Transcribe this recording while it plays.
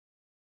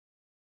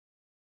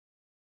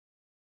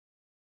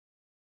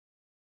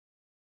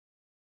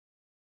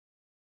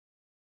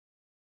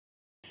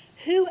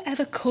Who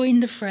ever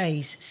coined the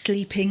phrase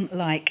sleeping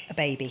like a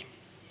baby?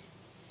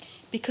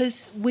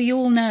 Because we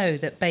all know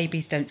that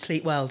babies don't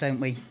sleep well,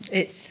 don't we?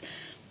 It's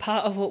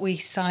part of what we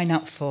sign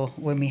up for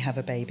when we have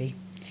a baby.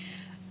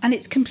 And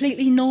it's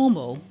completely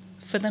normal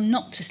for them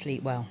not to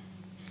sleep well.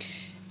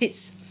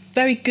 It's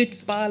very good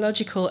for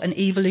biological and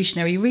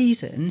evolutionary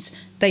reasons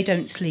they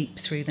don't sleep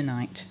through the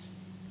night.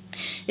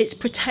 It's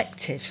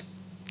protective.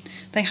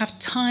 They have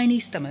tiny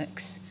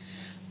stomachs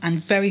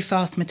and very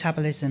fast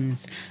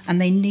metabolisms, and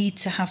they need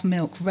to have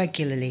milk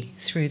regularly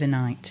through the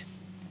night.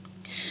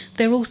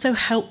 They're also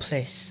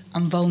helpless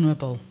and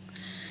vulnerable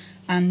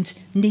and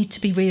need to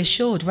be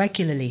reassured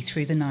regularly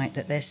through the night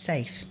that they're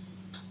safe.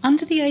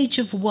 Under the age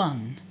of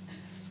 1,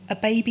 a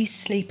baby's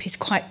sleep is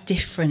quite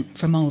different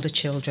from older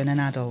children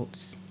and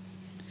adults.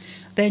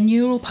 Their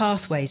neural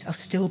pathways are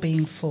still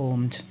being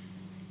formed.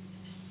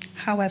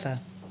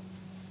 However,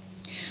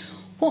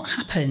 what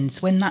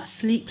happens when that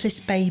sleepless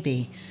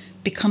baby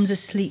becomes a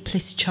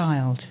sleepless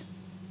child,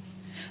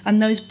 and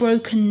those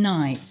broken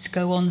nights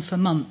go on for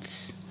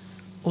months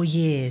or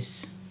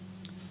years,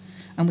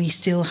 and we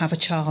still have a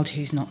child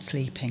who's not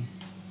sleeping?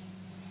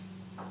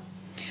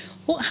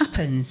 What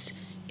happens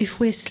if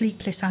we're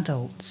sleepless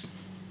adults?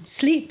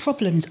 Sleep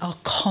problems are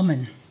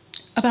common.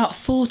 About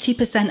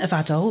 40% of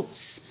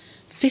adults,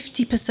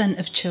 50%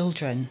 of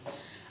children,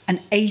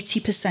 and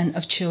 80%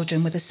 of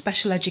children with a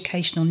special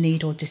educational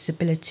need or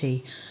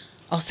disability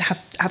also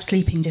have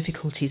sleeping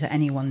difficulties at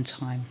any one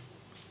time.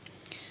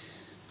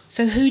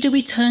 So who do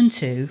we turn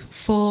to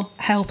for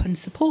help and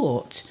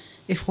support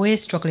if we're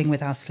struggling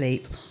with our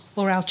sleep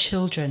or our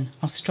children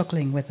are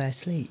struggling with their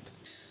sleep?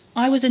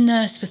 I was a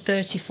nurse for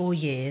 34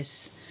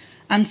 years,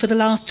 and for the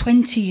last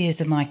 20 years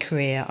of my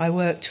career, I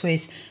worked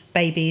with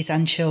babies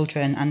and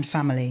children and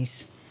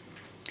families.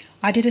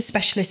 I did a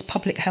specialist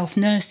public health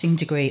nursing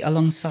degree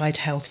alongside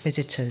health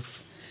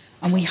visitors,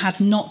 and we had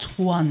not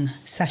one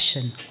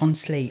session on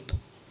sleep,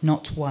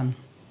 not one.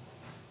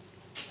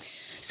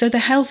 So the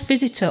health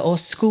visitor or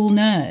school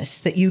nurse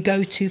that you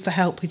go to for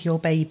help with your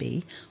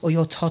baby or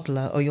your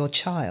toddler or your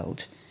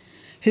child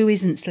who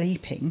isn't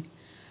sleeping,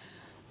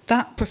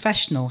 that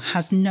professional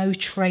has no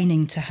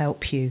training to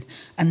help you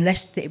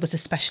unless it was a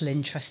special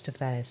interest of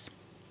theirs.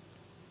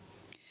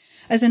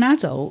 As an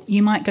adult,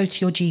 you might go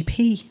to your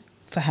GP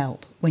for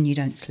help when you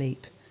don't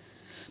sleep.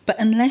 But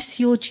unless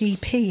your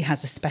GP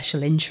has a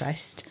special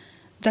interest,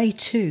 they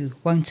too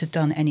won't have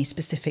done any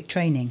specific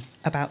training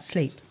about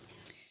sleep.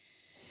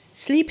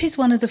 Sleep is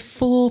one of the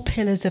 4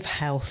 pillars of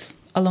health,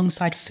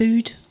 alongside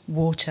food,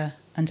 water,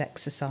 and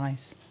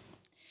exercise.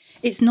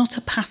 It's not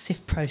a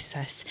passive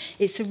process,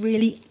 it's a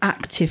really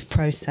active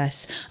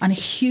process, and a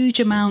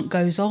huge amount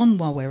goes on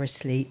while we're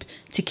asleep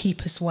to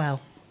keep us well.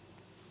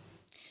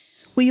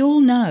 We all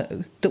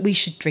know that we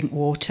should drink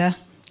water,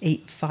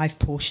 eat 5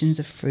 portions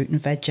of fruit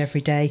and veg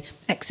every day,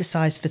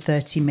 exercise for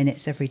 30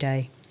 minutes every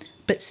day.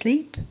 But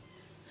sleep?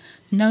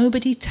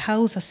 Nobody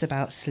tells us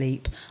about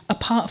sleep,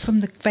 apart from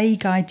the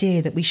vague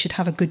idea that we should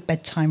have a good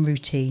bedtime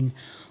routine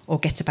or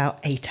get about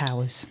 8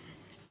 hours.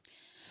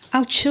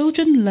 Our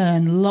children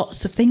learn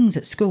lots of things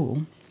at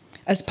school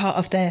as part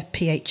of their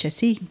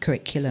PHSE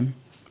curriculum,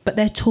 but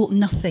they're taught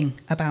nothing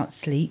about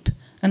sleep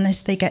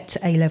unless they get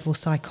to A-level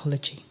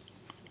psychology.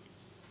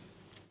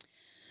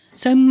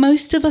 So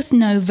most of us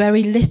know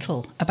very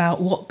little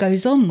about what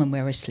goes on when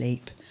we're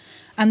asleep,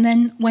 and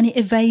then when it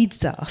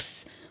evades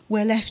us,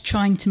 we're left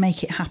trying to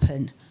make it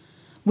happen,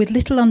 with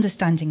little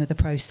understanding of the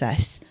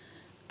process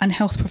and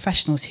health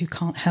professionals who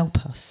can't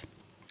help us.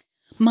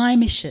 My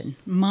mission,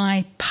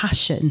 my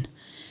passion,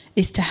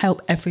 is to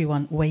help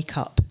everyone wake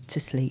up to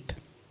sleep.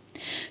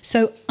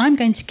 So I'm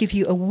going to give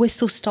you a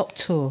whistle-stop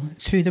tour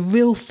through the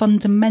real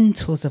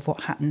fundamentals of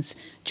what happens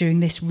during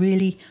this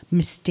really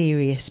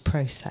mysterious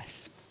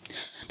process.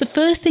 The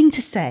first thing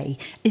to say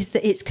is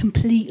that it's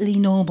completely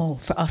normal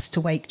for us to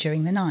wake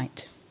during the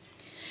night.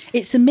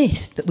 It's a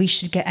myth that we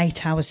should get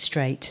 8 hours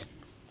straight.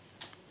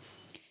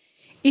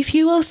 If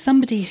you are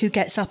somebody who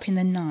gets up in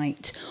the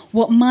night,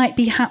 what might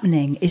be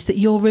happening is that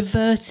you're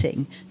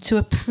reverting to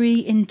a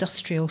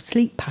pre-industrial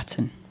sleep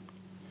pattern.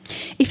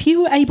 If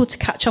you were able to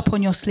catch up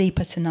on your sleep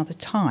at another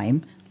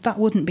time, that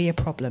wouldn't be a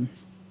problem.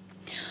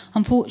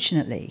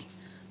 Unfortunately,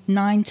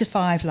 9 to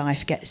 5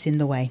 life gets in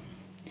the way.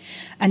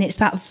 And it's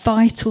that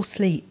vital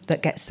sleep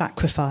that gets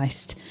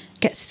sacrificed,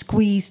 gets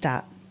squeezed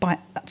at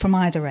from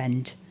either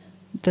end.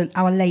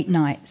 Our late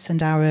nights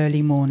and our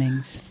early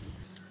mornings.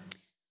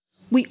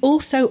 We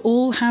also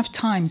all have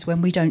times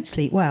when we don't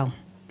sleep well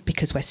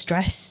because we're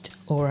stressed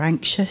or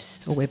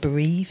anxious or we're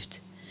bereaved.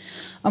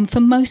 And for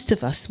most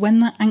of us, when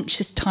that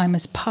anxious time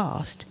has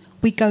passed,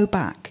 we go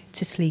back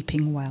to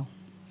sleeping well.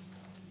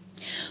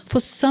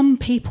 For some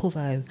people,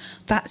 though,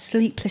 that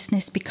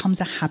sleeplessness becomes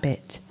a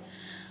habit,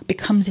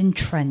 becomes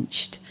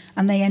entrenched,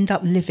 and they end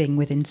up living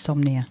with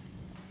insomnia.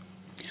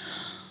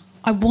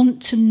 I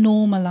want to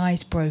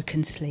normalise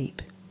broken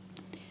sleep.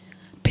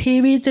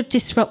 Periods of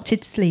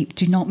disrupted sleep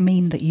do not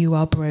mean that you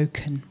are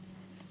broken.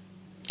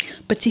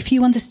 But if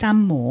you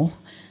understand more,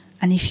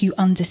 and if you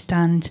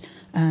understand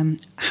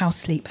how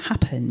sleep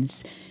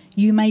happens,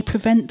 you may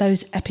prevent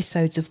those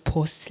episodes of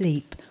poor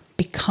sleep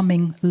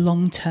becoming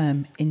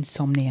long-term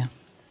insomnia.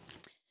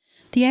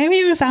 The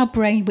area of our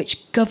brain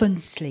which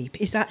governs sleep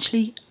is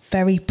actually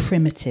very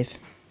primitive.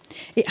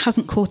 It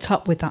hasn't caught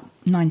up with that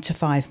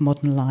 9-to-5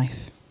 modern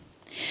life.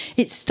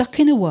 It's stuck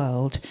in a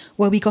world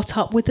where we got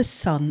up with the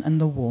sun and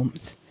the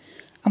warmth,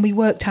 and we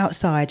worked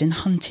outside and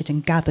hunted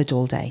and gathered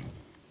all day.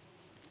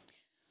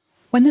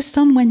 When the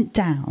sun went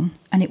down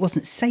and it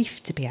wasn't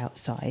safe to be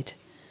outside,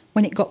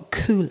 when it got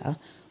cooler,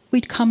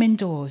 we'd come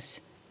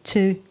indoors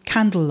to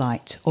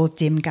candlelight or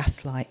dim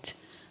gaslight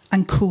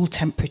and cool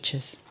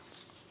temperatures.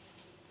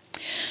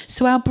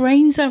 So our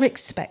brains are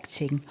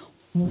expecting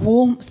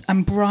warmth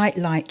and bright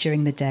light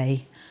during the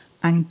day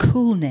and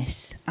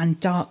coolness and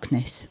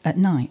darkness at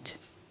night.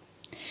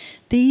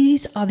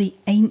 These are the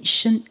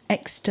ancient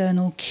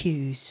external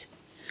cues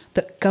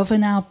that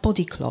govern our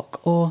body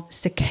clock or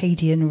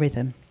circadian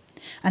rhythm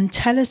and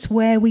tell us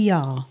where we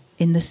are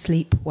in the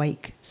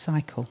sleep-wake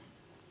cycle.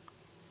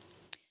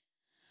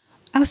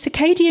 Our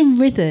circadian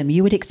rhythm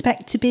you would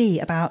expect to be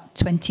about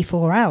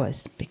 24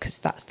 hours because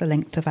that's the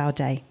length of our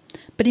day.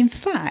 But in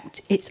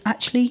fact, it's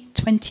actually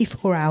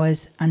 24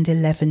 hours and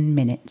 11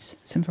 minutes.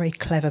 Some very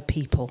clever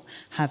people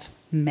have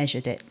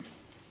measured it.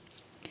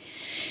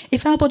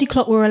 If our body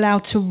clock were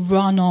allowed to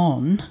run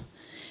on,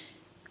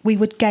 we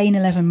would gain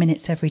 11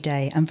 minutes every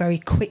day and very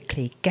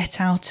quickly get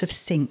out of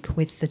sync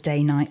with the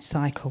day-night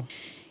cycle.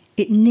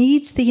 It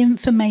needs the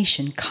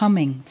information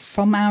coming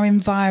from our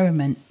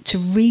environment to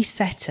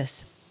reset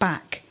us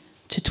back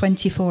to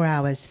 24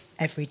 hours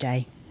every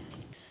day.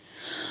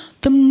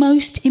 The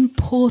most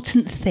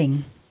important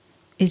thing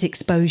is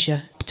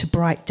exposure to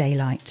bright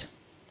daylight.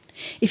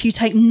 If you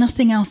take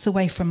nothing else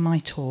away from my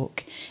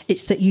talk,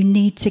 it's that you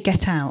need to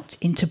get out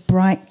into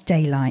bright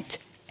daylight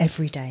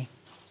every day.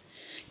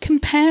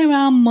 Compare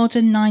our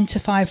modern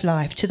 9-to-5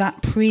 life to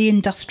that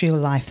pre-industrial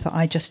life that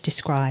I just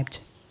described.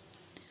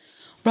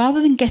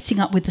 Rather than getting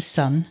up with the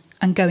sun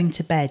and going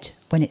to bed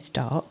when it's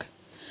dark,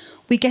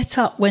 we get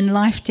up when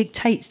life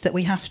dictates that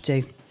we have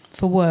to,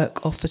 for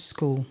work or for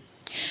school.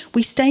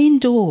 We stay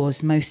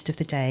indoors most of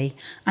the day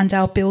and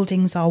our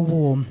buildings are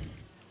warm.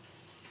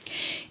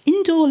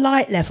 Indoor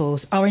light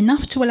levels are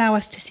enough to allow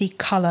us to see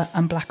colour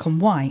and black and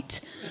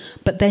white,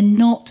 but they're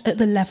not at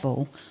the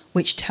level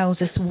which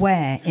tells us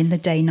where in the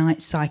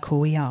day-night cycle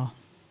we are.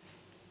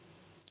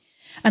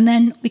 And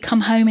then we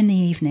come home in the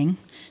evening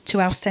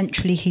to our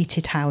centrally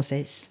heated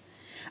houses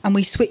and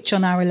we switch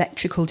on our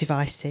electrical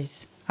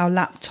devices, our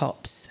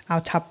laptops,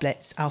 our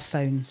tablets, our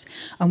phones,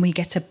 and we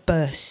get a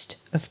burst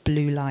of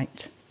blue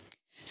light.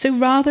 So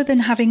rather than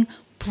having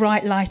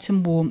bright light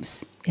and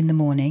warmth in the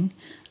morning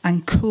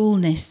and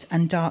coolness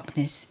and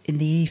darkness in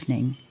the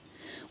evening,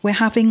 we're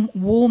having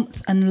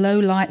warmth and low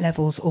light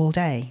levels all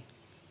day,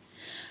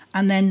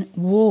 and then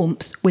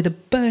warmth with a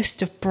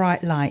burst of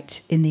bright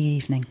light in the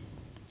evening.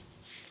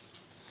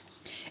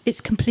 It's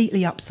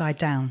completely upside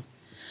down.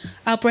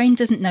 Our brain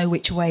doesn't know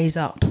which way is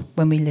up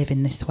when we live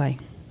in this way.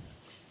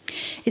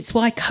 It's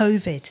why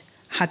COVID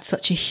had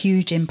such a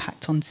huge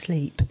impact on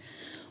sleep.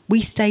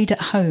 We stayed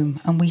at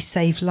home and we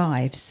saved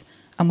lives,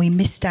 and we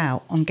missed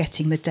out on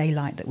getting the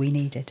daylight that we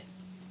needed.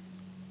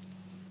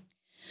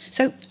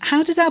 So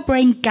how does our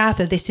brain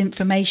gather this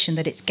information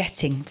that it's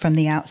getting from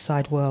the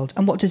outside world,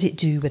 and what does it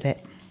do with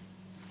it?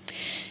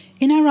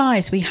 In our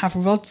eyes, we have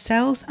rod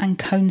cells and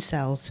cone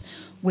cells,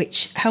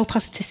 which help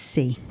us to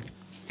see.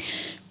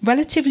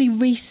 Relatively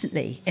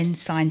recently, in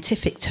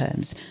scientific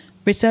terms,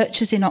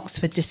 researchers in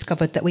Oxford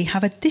discovered that we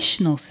have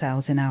additional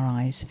cells in our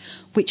eyes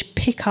which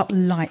pick up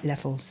light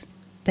levels.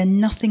 They're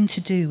nothing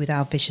to do with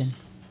our vision.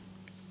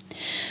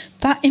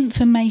 That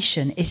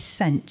information is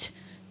sent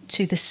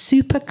to the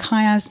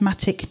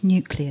suprachiasmatic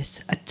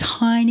nucleus, a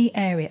tiny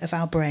area of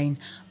our brain,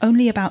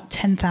 only about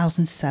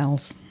 10,000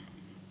 cells.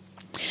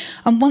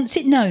 And once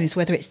it knows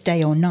whether it's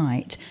day or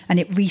night, and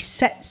it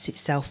resets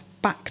itself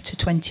back to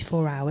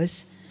 24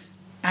 hours,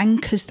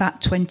 anchors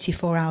that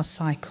 24-hour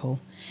cycle,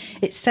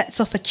 it sets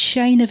off a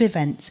chain of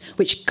events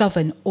which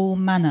govern all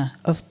manner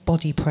of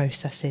body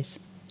processes.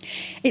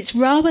 It's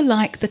rather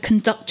like the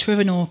conductor of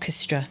an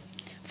orchestra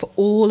for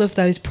all of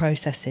those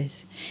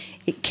processes.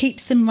 It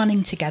keeps them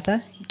running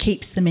together, it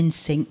keeps them in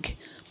sync,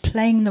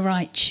 playing the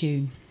right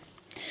tune.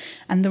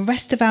 And the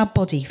rest of our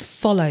body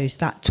follows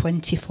that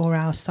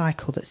 24-hour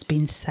cycle that's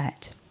been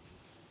set.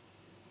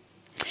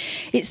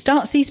 It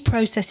starts these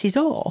processes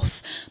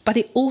off, but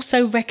it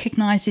also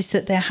recognises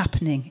that they're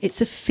happening.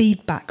 It's a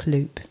feedback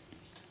loop.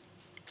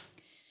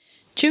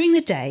 During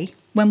the day,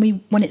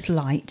 when it's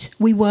light,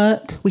 we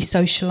work, we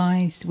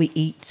socialise, we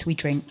eat, we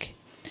drink.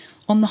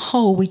 On the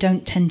whole, we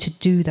don't tend to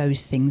do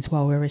those things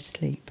while we're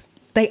asleep.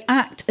 They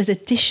act as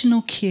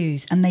additional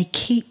cues and they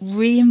keep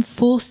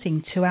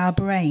reinforcing to our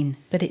brain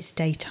that it's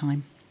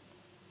daytime.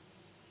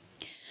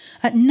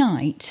 At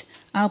night,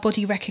 our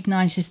body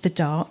recognises the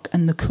dark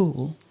and the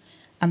cool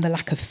and the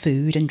lack of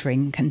food and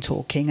drink and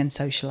talking and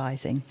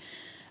socialising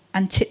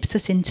and tips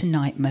us into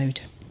night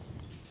mode.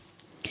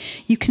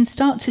 You can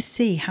start to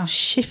see how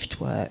shift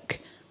work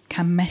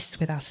can mess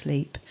with our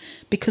sleep,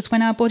 because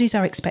when our bodies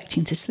are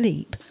expecting to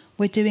sleep,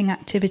 we're doing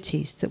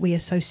activities that we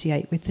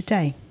associate with the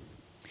day.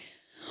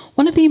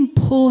 One of the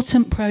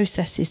important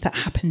processes that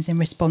happens in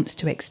response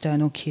to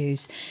external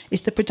cues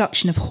is the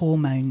production of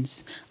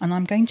hormones, and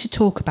I'm going to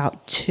talk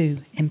about two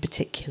in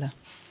particular.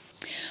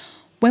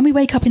 When we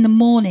wake up in the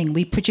morning,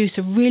 we produce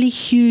a really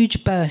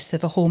huge burst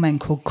of a hormone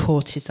called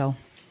cortisol.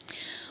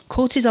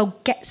 Cortisol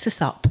gets us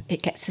up,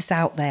 it gets us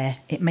out there,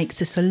 it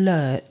makes us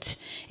alert,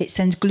 it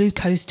sends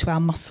glucose to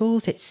our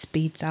muscles, it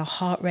speeds our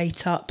heart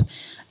rate up,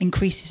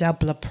 increases our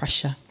blood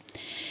pressure.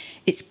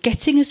 It's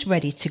getting us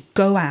ready to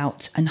go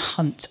out and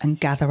hunt and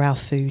gather our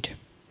food.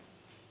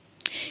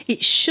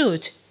 It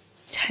should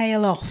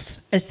tail off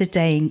as the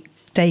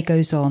day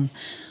goes on,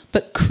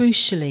 but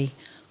crucially,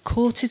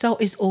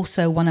 cortisol is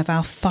also one of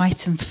our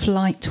fight and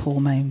flight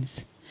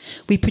hormones.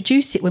 We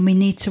produce it when we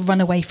need to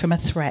run away from a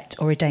threat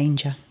or a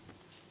danger.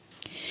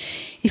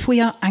 If we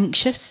are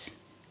anxious,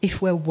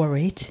 if we're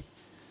worried,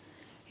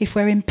 if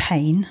we're in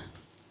pain,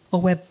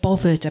 or we're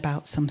bothered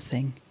about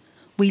something,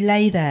 we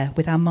lay there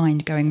with our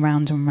mind going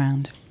round and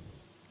round.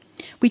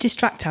 We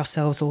distract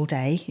ourselves all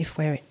day if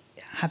we're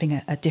having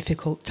a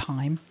difficult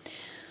time.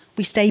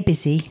 We stay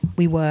busy,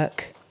 we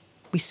work,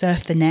 we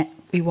surf the net,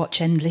 we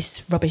watch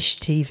endless rubbish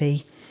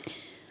TV.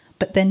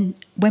 But then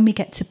when we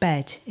get to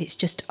bed, it's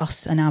just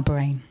us and our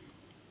brain.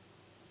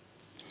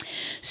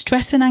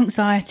 Stress and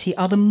anxiety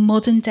are the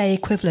modern day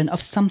equivalent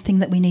of something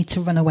that we need to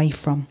run away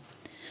from,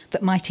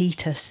 that might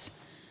eat us.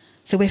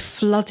 So we're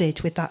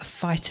flooded with that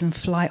fight and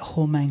flight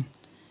hormone.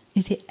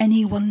 Is it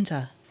any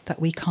wonder that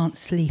we can't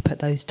sleep at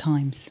those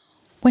times?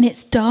 When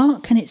it's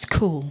dark and it's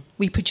cool,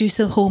 we produce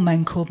a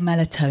hormone called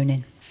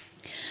melatonin.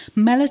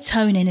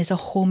 Melatonin is a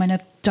hormone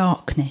of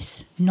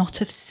darkness,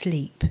 not of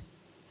sleep.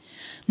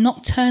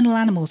 Nocturnal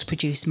animals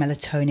produce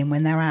melatonin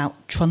when they're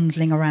out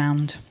trundling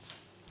around.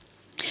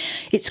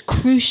 It's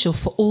crucial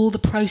for all the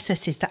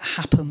processes that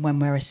happen when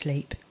we're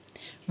asleep.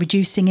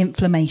 Reducing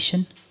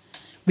inflammation,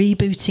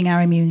 rebooting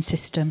our immune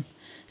system,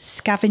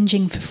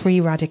 scavenging for free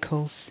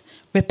radicals,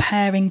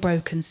 repairing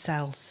broken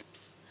cells.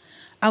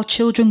 Our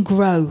children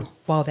grow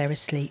while they're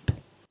asleep.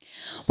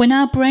 When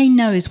our brain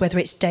knows whether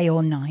it's day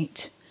or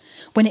night,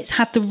 when it's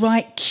had the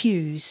right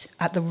cues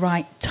at the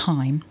right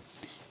time,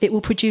 it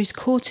will produce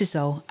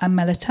cortisol and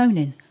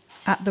melatonin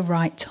at the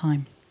right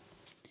time.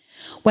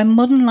 When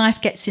modern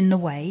life gets in the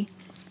way,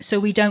 so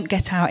we don't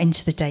get out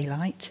into the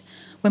daylight,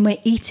 when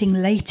we're eating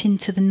late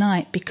into the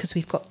night because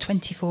we've got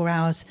 24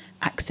 hours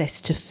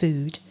access to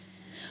food,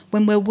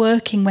 when we're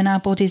working when our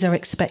bodies are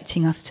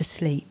expecting us to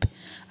sleep,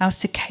 our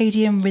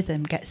circadian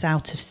rhythm gets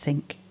out of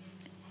sync.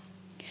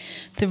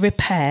 The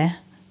repair,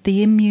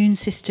 the immune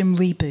system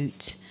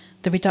reboot,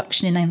 the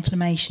reduction in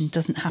inflammation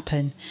doesn't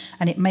happen,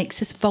 and it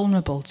makes us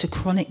vulnerable to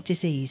chronic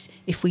disease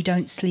if we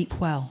don't sleep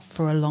well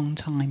for a long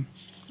time.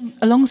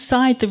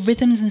 Alongside the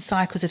rhythms and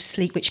cycles of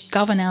sleep which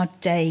govern our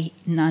day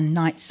and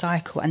night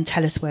cycle and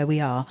tell us where we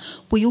are,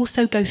 we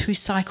also go through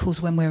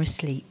cycles when we're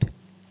asleep.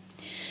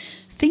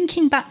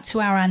 Thinking back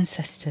to our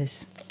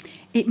ancestors,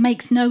 it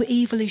makes no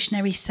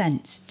evolutionary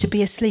sense to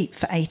be asleep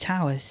for 8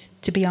 hours,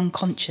 to be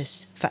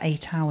unconscious for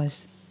 8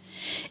 hours.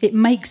 It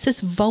makes us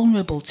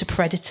vulnerable to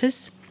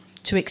predators,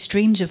 to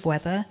extremes of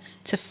weather,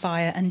 to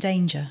fire and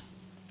danger.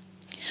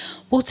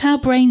 What our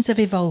brains have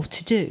evolved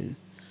to do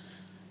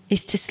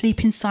is to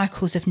sleep in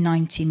cycles of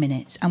 90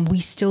 minutes, and we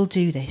still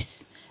do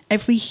this.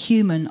 Every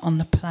human on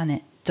the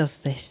planet does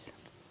this.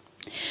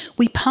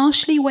 We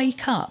partially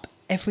wake up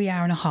every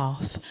hour and a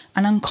half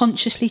and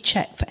unconsciously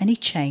check for any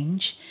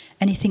change,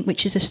 anything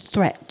which is a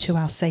threat to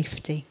our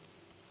safety.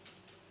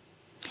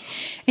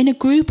 In a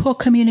group or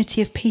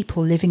community of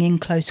people living in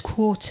close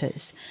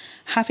quarters,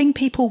 having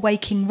people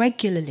waking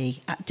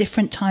regularly at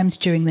different times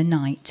during the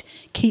night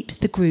keeps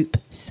the group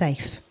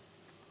safe.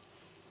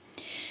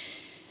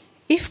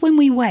 If when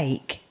we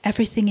wake,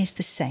 everything is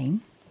the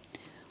same,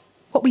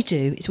 what we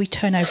do is we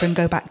turn over and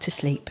go back to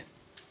sleep.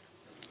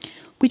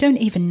 We don't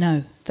even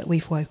know that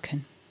we've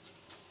woken.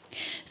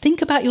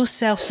 Think about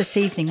yourself this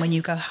evening when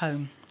you go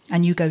home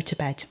and you go to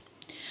bed.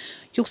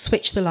 You'll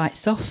switch the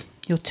lights off,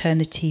 you'll turn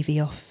the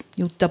TV off,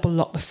 you'll double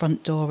lock the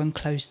front door and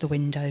close the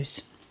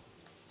windows.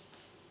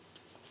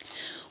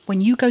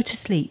 When you go to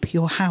sleep,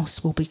 your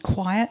house will be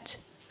quiet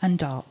and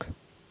dark.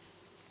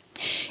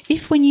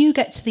 If when you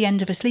get to the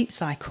end of a sleep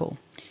cycle,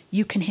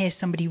 you can hear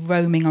somebody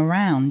roaming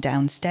around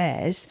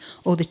downstairs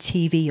or the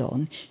TV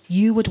on,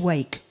 you would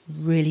wake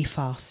really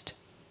fast.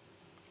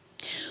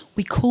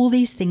 We call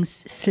these things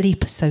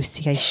sleep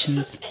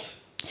associations.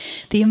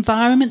 The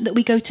environment that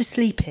we go to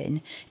sleep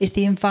in is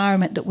the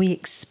environment that we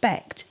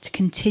expect to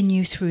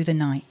continue through the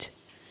night.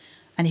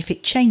 And if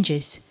it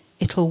changes,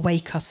 it'll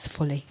wake us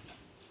fully.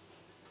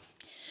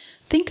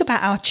 Think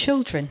about our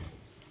children.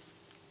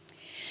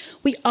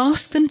 We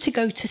ask them to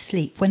go to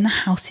sleep when the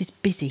house is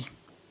busy.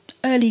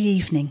 Early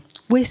evening,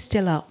 we're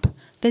still up,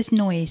 there's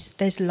noise,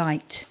 there's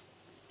light.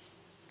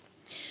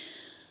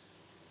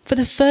 For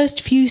the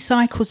first few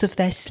cycles of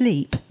their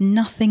sleep,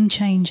 nothing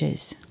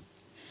changes.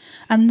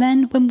 And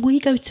then when we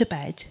go to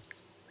bed,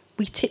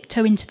 we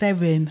tiptoe into their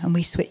room and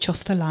we switch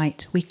off the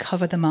light, we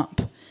cover them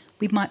up,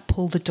 we might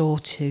pull the door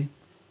to.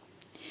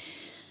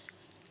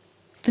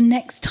 The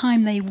next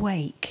time they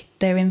wake,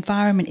 their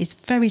environment is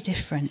very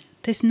different.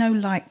 There's no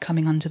light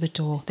coming under the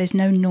door. There's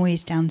no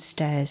noise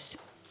downstairs.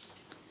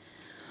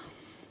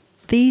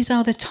 These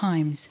are the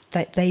times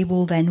that they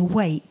will then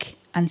wake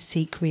and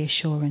seek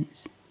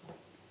reassurance.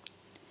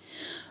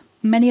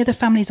 Many of the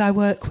families I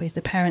work with,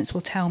 the parents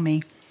will tell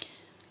me,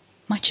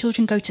 my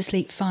children go to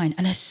sleep fine,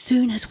 and as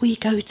soon as we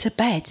go to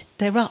bed,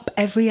 they're up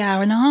every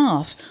hour and a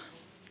half.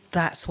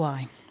 That's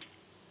why.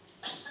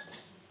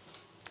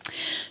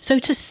 So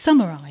to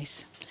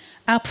summarise,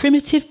 our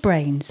primitive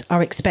brains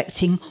are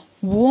expecting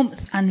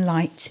warmth and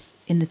light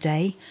in the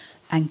day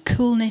and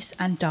coolness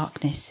and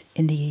darkness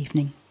in the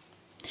evening.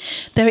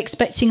 They're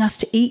expecting us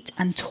to eat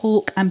and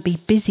talk and be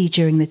busy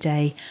during the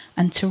day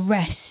and to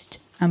rest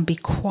and be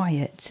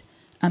quiet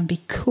and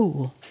be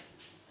cool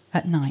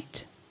at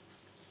night.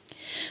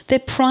 They're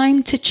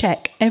primed to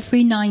check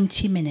every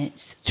 90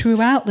 minutes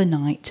throughout the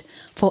night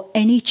for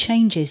any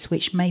changes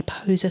which may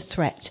pose a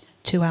threat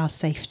to our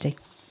safety.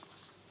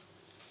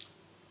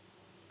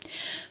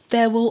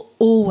 There will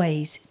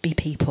always be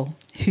people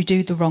who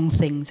do the wrong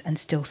things and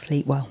still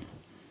sleep well.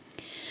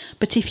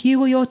 But if you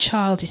or your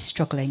child is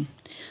struggling,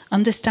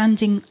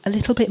 understanding a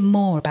little bit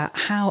more about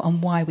how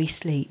and why we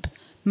sleep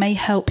may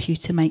help you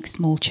to make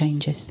small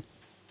changes.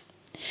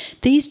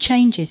 These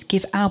changes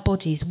give our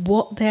bodies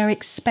what they're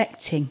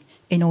expecting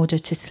in order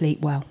to sleep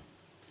well,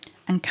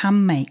 and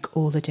can make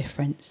all the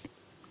difference.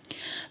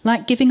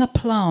 Like giving a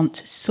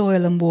plant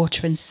soil and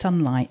water and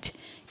sunlight,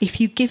 if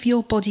you give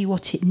your body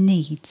what it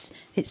needs,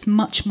 it's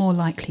much more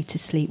likely to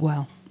sleep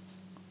well.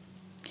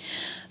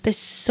 There's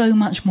so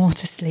much more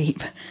to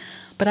sleep,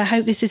 but I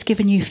hope this has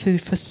given you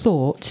food for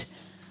thought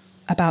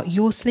about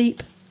your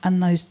sleep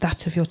and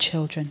that of your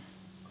children.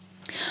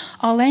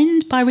 I'll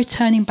end by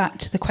returning back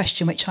to the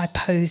question which I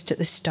posed at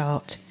the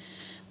start,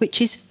 which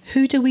is,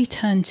 who do we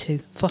turn to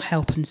for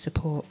help and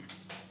support?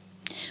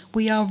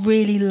 We are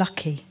really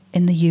lucky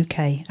in the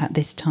UK at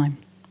this time.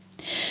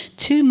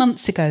 2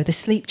 months ago, the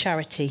Sleep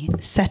Charity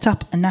set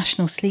up a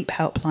national sleep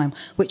helpline,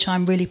 which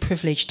I'm really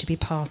privileged to be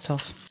part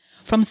of.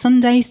 From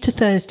Sundays to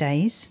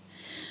Thursdays,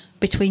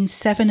 between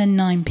 7 and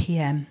 9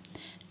 p.m,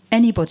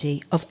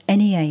 anybody of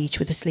any age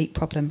with a sleep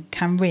problem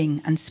can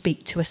ring and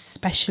speak to a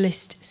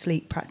specialist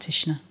sleep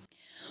practitioner.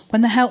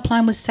 When the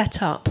helpline was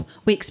set up,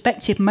 we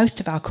expected most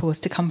of our calls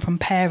to come from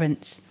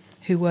parents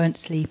who weren't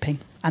sleeping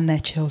and their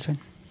children.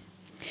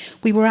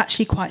 We were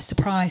actually quite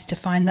surprised to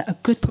find that a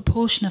good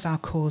proportion of our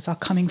calls are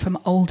coming from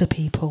older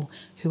people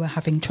who are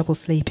having trouble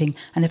sleeping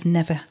and have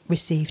never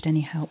received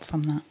any help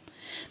from that.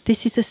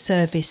 This is a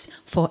service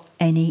for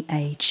any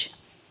age.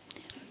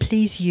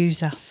 Please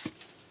use us.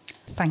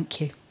 Thank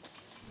you.